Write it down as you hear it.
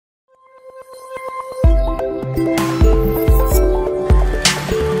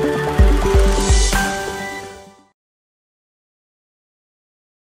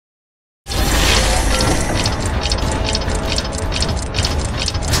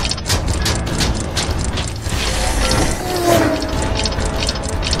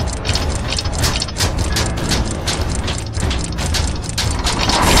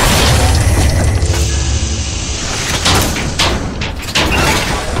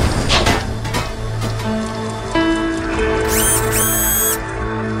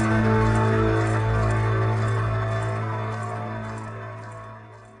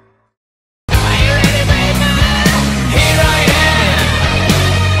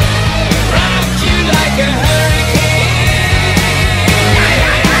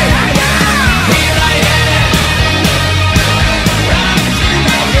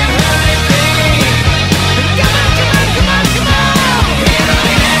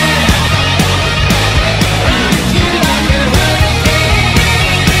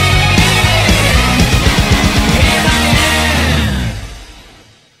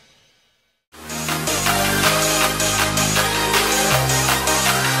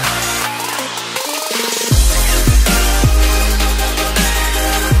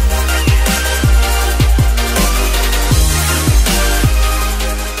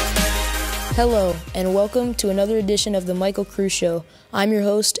Hello, and welcome to another edition of the Michael Cruz Show. I'm your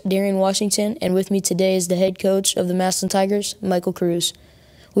host, Darian Washington, and with me today is the head coach of the Massillon Tigers, Michael Cruz.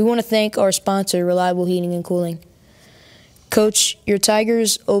 We want to thank our sponsor, Reliable Heating and Cooling. Coach, your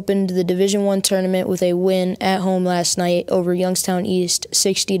Tigers opened the Division I tournament with a win at home last night over Youngstown East,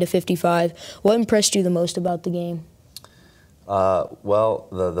 60-55. What impressed you the most about the game? Well,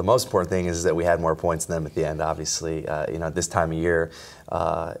 the most important thing is that we had more points than them at the end, obviously. At this time of year,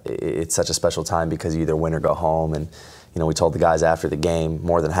 it's such a special time because you either win or go home. And, we told the guys after the game,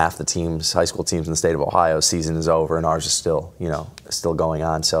 more than half the teams, high school teams in the state of Ohio, season is over and ours is still, still going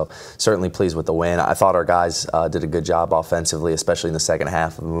on. So certainly pleased with the win. I thought our guys did a good job offensively, especially in the second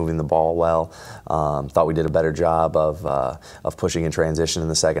half of moving the ball well. Thought we did a better job of pushing in transition in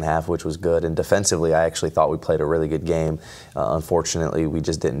the second half, which was good. And defensively, I actually thought we played a really good game. Unfortunately, we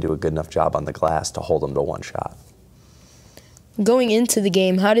just didn't do a good enough job on the glass to hold them to one shot. Going into the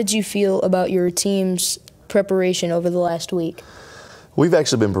game, how did you feel about your team's preparation over the last week? We've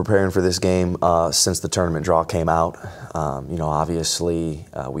actually been preparing for this game since the tournament draw came out. Obviously,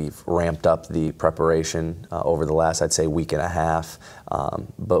 we've ramped up the preparation over the last, I'd say, week and a half.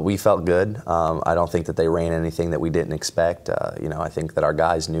 But we felt good. I don't think that they ran anything that we didn't expect. I think that our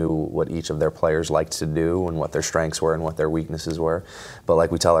guys knew what each of their players liked to do and what their strengths were and what their weaknesses were. But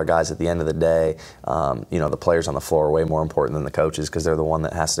like we tell our guys at the end of the day, the players on the floor are way more important than the coaches because they're the one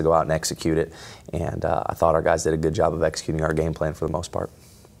that has to go out and execute it. And I thought our guys did a good job of executing our game plan for the most part.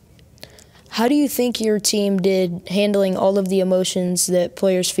 How do you think your team did handling all of the emotions that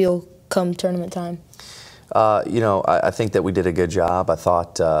players feel come tournament time? I think that we did a good job. I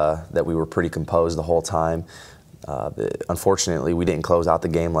thought that we were pretty composed the whole time. Unfortunately, we didn't close out the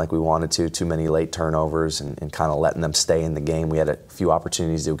game like we wanted to. Too many late turnovers and kind of letting them stay in the game. We had a few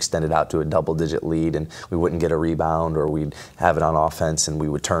opportunities to extend it out to a double-digit lead, and we wouldn't get a rebound, or we'd have it on offense and we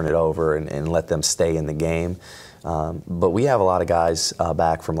would turn it over and let them stay in the game. But we have a lot of guys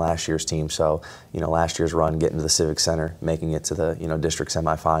back from last year's team. So, last year's run, getting to the Civic Center, making it to the, district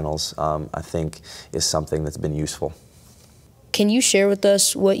semifinals, I think is something that's been useful. Can you share with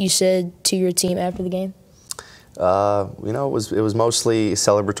us what you said to your team after the game? It was mostly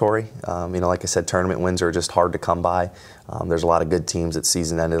celebratory. Like I said, tournament wins are just hard to come by. There's a lot of good teams that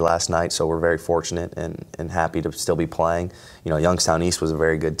season ended last night, so we're very fortunate and happy to still be playing. Youngstown East was a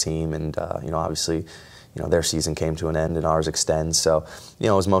very good team, and obviously, their season came to an end and ours extends. So,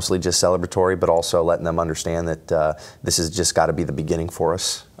 it was mostly just celebratory, but also letting them understand that this has just got to be the beginning for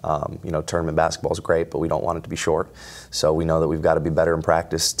us. Tournament basketball is great, but we don't want it to be short. So we know that we've got to be better in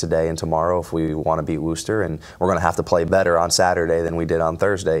practice today and tomorrow if we want to beat Worcester, and we're going to have to play better on Saturday than we did on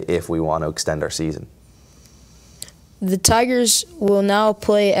Thursday if we want to extend our season. The Tigers will now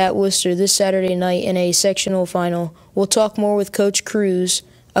play at Worcester this Saturday night in a sectional final. We'll talk more with Coach Cruz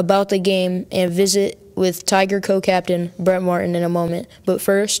about the game and visit with Tiger co-captain Brett Martin in a moment. But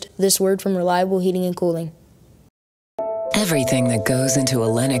first, this word from Reliable Heating and Cooling. Everything that goes into a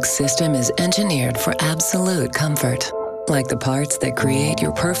Lennox system is engineered for absolute comfort. Like the parts that create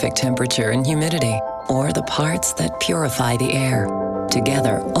your perfect temperature and humidity, or the parts that purify the air.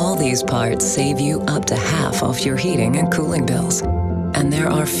 Together, all these parts save you up to half off your heating and cooling bills. And there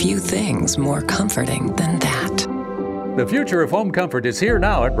are few things more comforting than that. The future of home comfort is here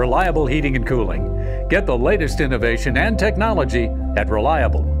now at Reliable Heating and Cooling. Get the latest innovation and technology at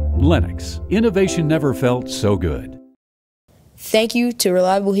Reliable. Lennox, innovation never felt so good. Thank you to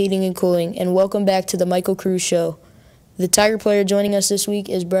Reliable Heating and Cooling, and welcome back to the Michael Cruz Show. The Tiger player joining us this week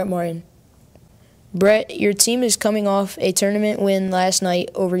is Brett Martin. Brett, your team is coming off a tournament win last night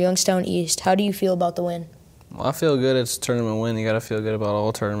over Youngstown East. How do you feel about the win? Well, I feel good. It's a tournament win. You got to feel good about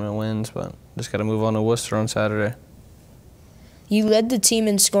all tournament wins, but just got to move on to Worcester on Saturday. You led the team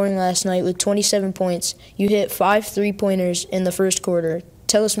in scoring last night with 27 points. You hit 5 3-pointers in the first quarter.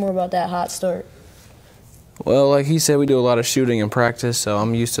 Tell us more about that hot start. Well, like he said, we do a lot of shooting in practice, so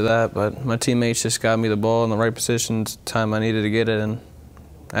I'm used to that. But my teammates just got me the ball in the right positions, time I needed to get it. And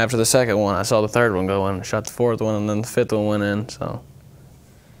after the second one, I saw the third one go in, shot the fourth one, and then the fifth one went in. So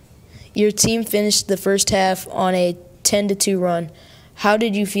your team finished the first half on a 10-2 run. How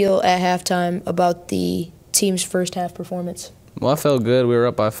did you feel at halftime about the team's first half performance? Well, I felt good. We were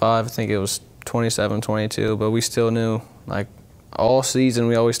up by 5. I think it was 27-22, but we still knew, like, all season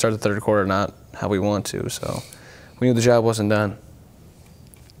we always start the third quarter not how we want to, so we knew the job wasn't done.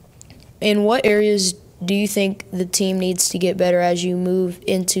 In what areas do you think the team needs to get better as you move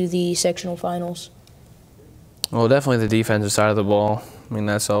into the sectional finals? Well, definitely the defensive side of the ball. I mean,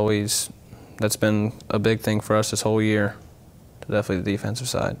 that's been a big thing for us this whole year, definitely the defensive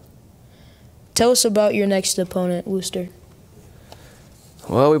side. Tell us about your next opponent, Worcester.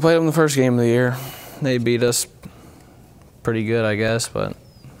 Well, we played them the first game of the year. They beat us pretty good, I guess, but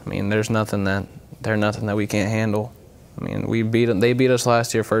I mean, they're nothing that we can't handle. I mean, they beat us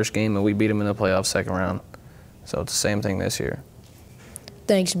last year first game, and we beat them in the playoffs second round. So it's the same thing this year.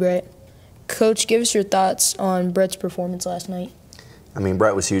 Thanks, Brett. Coach, give us your thoughts on Brett's performance last night. I mean,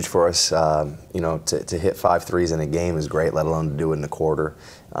 Brett was huge for us. To hit 5 threes in a game is great, let alone to do it in a quarter.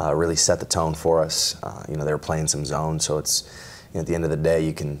 Really set the tone for us. They were playing some zone, so it's, at the end of the day,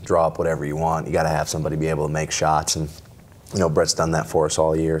 you can draw up whatever you want. You got to have somebody be able to make shots, and Brett's done that for us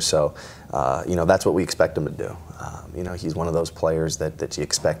all year. So, that's what we expect him to do. He's one of those players that you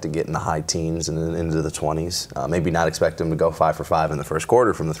expect to get in the high teens and into the 20s. Maybe not expect him to go 5 for 5 in the first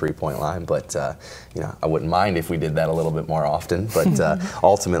quarter from the three-point line, but I wouldn't mind if we did that a little bit more often. But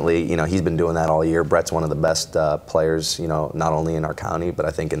ultimately, he's been doing that all year. Brett's one of the best players, not only in our county, but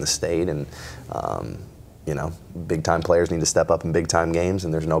I think in the state. And big-time players need to step up in big-time games,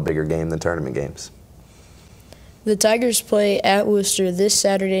 and there's no bigger game than tournament games. The Tigers play at Worcester this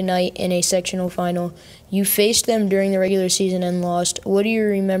Saturday night in a sectional final. You faced them during the regular season and lost. What do you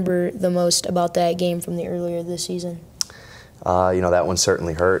remember the most about that game from the earlier this season? That one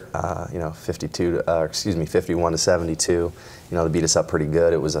certainly hurt. 51 to 72. They beat us up pretty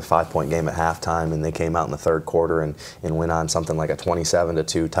good. It was a 5-point game at halftime, and they came out in the third quarter and went on something like a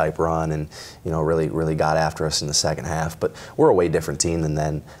 27-2 type run, and really got after us in the second half. But we're a way different team than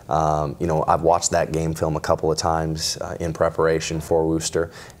then. I've watched that game film a couple of times in preparation for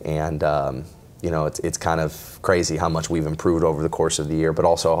Worcester, and it's kind of crazy how much we've improved over the course of the year, but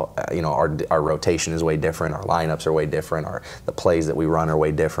also, our rotation is way different, our lineups are way different, the plays that we run are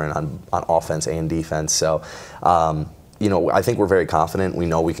way different on offense and defense. So, I think we're very confident. We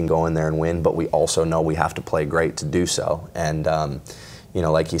know we can go in there and win, but we also know we have to play great to do so. And,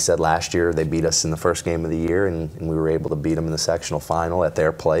 like you said, last year they beat us in the first game of the year, and we were able to beat them in the sectional final at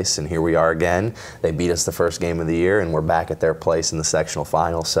their place, and here we are again. They beat us the first game of the year, and we're back at their place in the sectional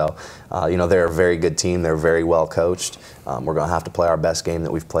final. So, they're a very good team. They're very well coached. We're going to have to play our best game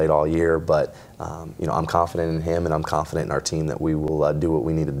that we've played all year, but, I'm confident in him, and I'm confident in our team that we will do what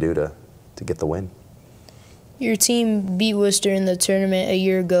we need to do to get the win. Your team beat Worcester in the tournament a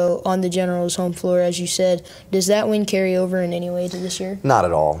year ago on the Generals' home floor, as you said. Does that win carry over in any way to this year? Not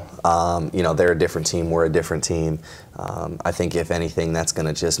at all. They're a different team. We're a different team. I think, if anything, that's going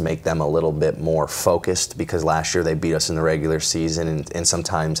to just make them a little bit more focused, because last year they beat us in the regular season, and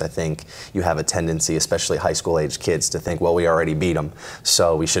sometimes I think you have a tendency, especially high-school-age kids, to think, well, we already beat them,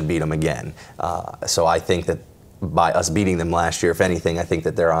 so we should beat them again. So I think that by us beating them last year, if anything, I think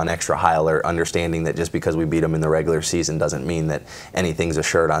that they're on extra high alert, understanding that just because we beat them in the regular season doesn't mean that anything's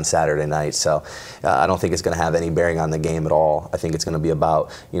assured on Saturday night. So I don't think it's going to have any bearing on the game at all. I think it's going to be about,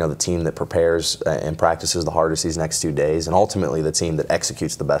 the team that prepares and practices the hardest these next 2 days, and ultimately the team that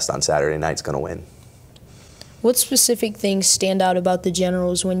executes the best on Saturday night is going to win. What specific things stand out about the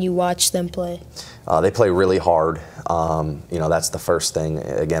Generals when you watch them play? They play really hard. That's the first thing.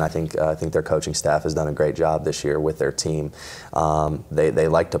 Again, I think their coaching staff has done a great job this year with their team. They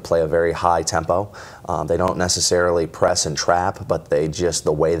like to play a very high tempo. They don't necessarily press and trap, but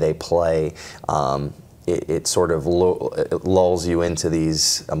the way they play, it sort of lulls you into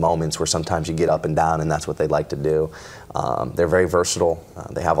these moments where sometimes you get up and down, and that's what they like to do. They're very versatile.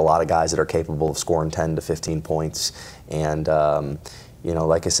 They have a lot of guys that are capable of scoring 10 to 15 points, and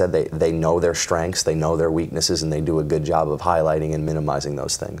like I said, they know their strengths, they know their weaknesses, and they do a good job of highlighting and minimizing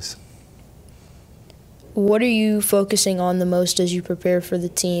those things. What are you focusing on the most as you prepare for the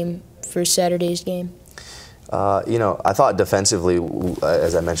team for Saturday's game? I thought defensively,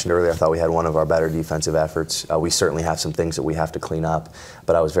 as I mentioned earlier, I thought we had one of our better defensive efforts. We certainly have some things that we have to clean up,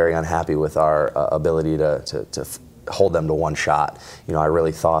 but I was very unhappy with our ability to hold them to one shot. I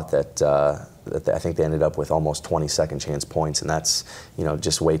really thought that I think they ended up with almost 20 second chance points, and that's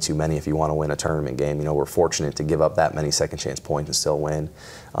just way too many if you want to win a tournament game. We're fortunate to give up that many second chance points and still win.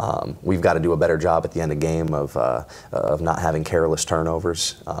 We've got to do a better job at the end of the game of not having careless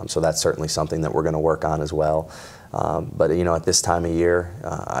turnovers. So that's certainly something that we're going to work on as well. But at this time of year,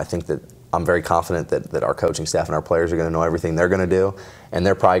 I think that I'm very confident that our coaching staff and our players are going to know everything they're going to do, and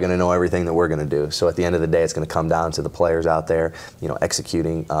they're probably going to know everything that we're going to do. So at the end of the day, it's going to come down to the players out there,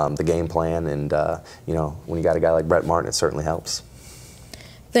 executing the game plan. And when you got a guy like Brett Martin, it certainly helps.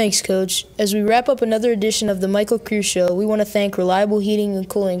 Thanks, Coach. As we wrap up another edition of the Michael Cruz Show, we want to thank Reliable Heating and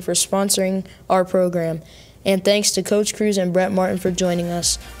Cooling for sponsoring our program. And thanks to Coach Cruz and Brett Martin for joining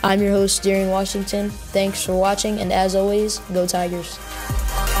us. I'm your host, Darian Washington. Thanks for watching, and as always, go Tigers.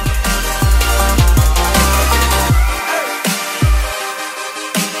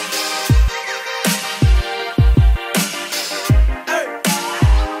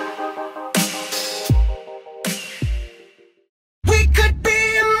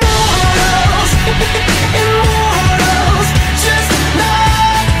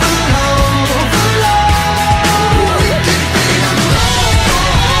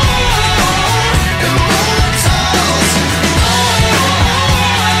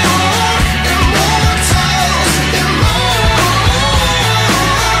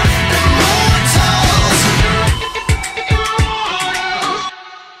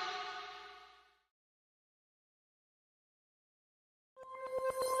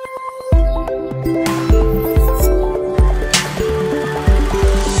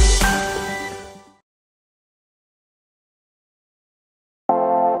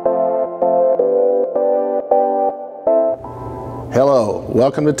 Hello,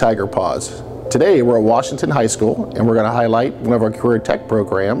 welcome to Tiger Paws. Today we're at Washington High School and we're going to highlight one of our career tech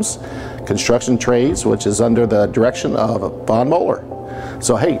programs, Construction Trades, which is under the direction of Von Moeller.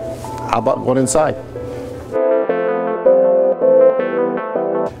 So hey, how about going inside?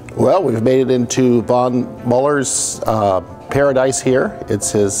 Well, we've made it into Von Moeller's paradise here.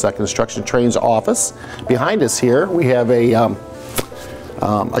 It's his Construction Trades office. Behind us here we have a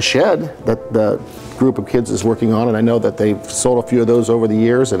shed that the group of kids is working on, and I know that they've sold a few of those over the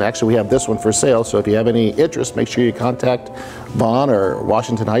years, and actually we have this one for sale, so if you have any interest, make sure you contact Vaughn or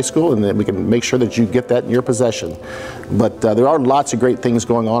Washington High School, and then we can make sure that you get that in your possession. But there are lots of great things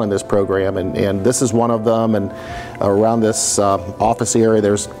going on in this program, and this is one of them, and around this office area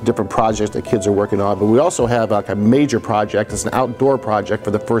there's different projects that kids are working on, but we also have like a major project. It's an outdoor project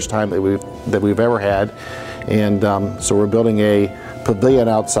for the first time that we've ever had, and so we're building a pavilion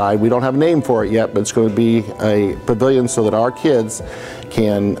outside. We don't have a name for it yet, but it's going to be a pavilion so that our kids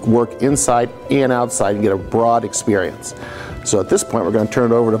can work inside and outside and get a broad experience. So at this point we're going to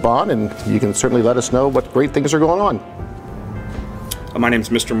turn it over to Vaughn, and you can certainly let us know what great things are going on. My name is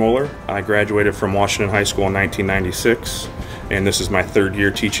Mr. Moeller. I graduated from Washington High School in 1996, and this is my third year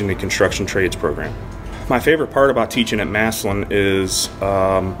teaching the Construction Trades program. My favorite part about teaching at Massillon is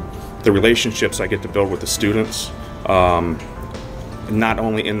the relationships I get to build with the students. Not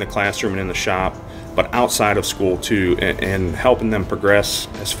only in the classroom and in the shop, but outside of school too, and helping them progress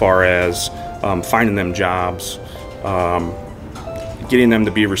as far as finding them jobs, getting them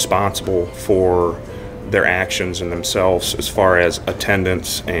to be responsible for their actions and themselves as far as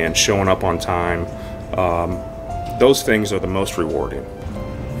attendance and showing up on time. Those things are the most rewarding.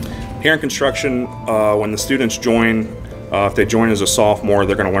 Here in construction, when the students join, if they join as a sophomore,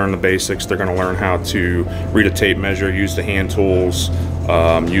 they're going to learn the basics. They're going to learn how to read a tape measure, use the hand tools,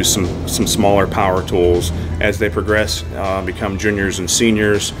 use some smaller power tools. As they progress, become juniors and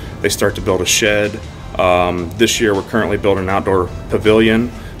seniors, they start to build a shed. This year we're currently building an outdoor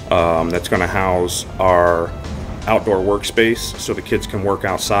pavilion that's going to house our outdoor workspace so the kids can work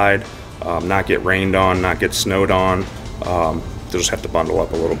outside, not get rained on, not get snowed on. They'll just have to bundle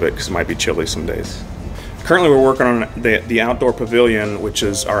up a little bit because it might be chilly some days. Currently we're working on the outdoor pavilion, which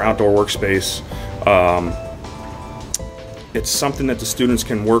is our outdoor workspace. It's something that the students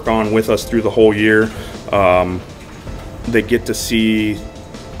can work on with us through the whole year. They get to see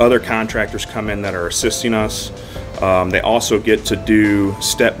other contractors come in that are assisting us. They also get to do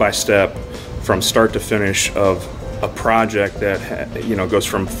step-by-step from start to finish of a project that goes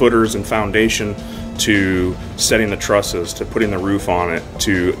from footers and foundation to setting the trusses, to putting the roof on it,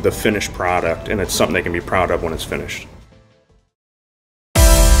 to the finished product, and it's something they can be proud of when it's finished.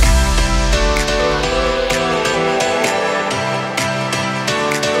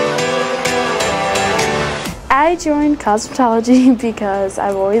 I joined cosmetology because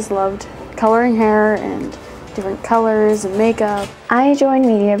I've always loved coloring hair and different colors and makeup. I joined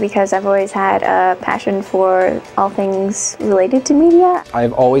media because I've always had a passion for all things related to media.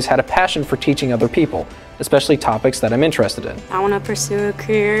 I've always had a passion for teaching other people, especially topics that I'm interested in. I want to pursue a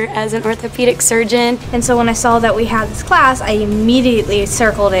career as an orthopedic surgeon, and so when I saw that we had this class, I immediately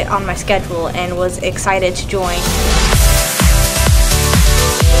circled it on my schedule and was excited to join.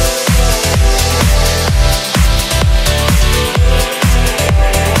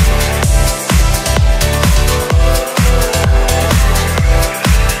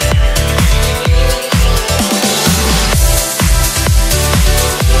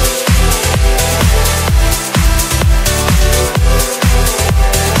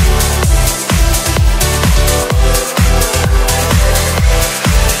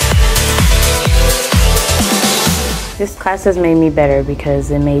 This class has made me better because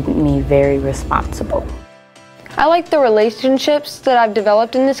it made me very responsible. I like the relationships that I've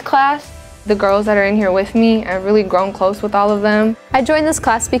developed in this class. The girls that are in here with me, I've really grown close with all of them. I joined this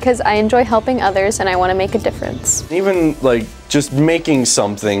class because I enjoy helping others and I want to make a difference. Even like just making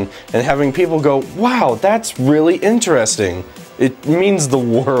something and having people go, wow, that's really interesting. It means the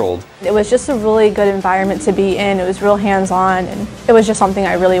world. It was just a really good environment to be in. It was real hands-on, and it was just something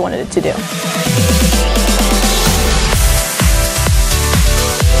I really wanted to do.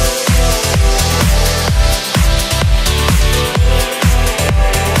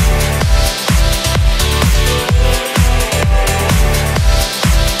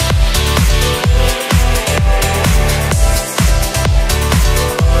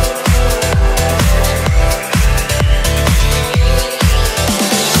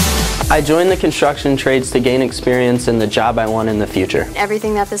 I joined the construction trades to gain experience in the job I want in the future.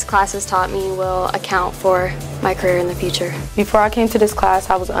 Everything that this class has taught me will account for my career in the future. Before I came to this class,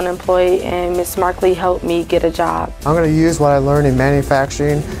 I was unemployed, and Ms. Markley helped me get a job. I'm going to use what I learned in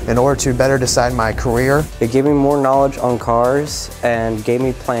manufacturing in order to better decide my career. It gave me more knowledge on cars and gave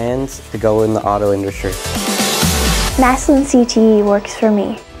me plans to go in the auto industry. Massillon CTE works for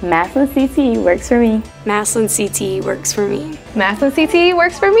me. Massillon CTE works for me. Massillon CTE works for me. Massillon CTE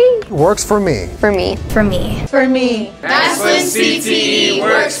works for me. Works for me. For me. For me. For me. Massillon CTE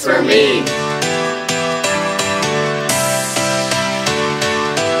works for me.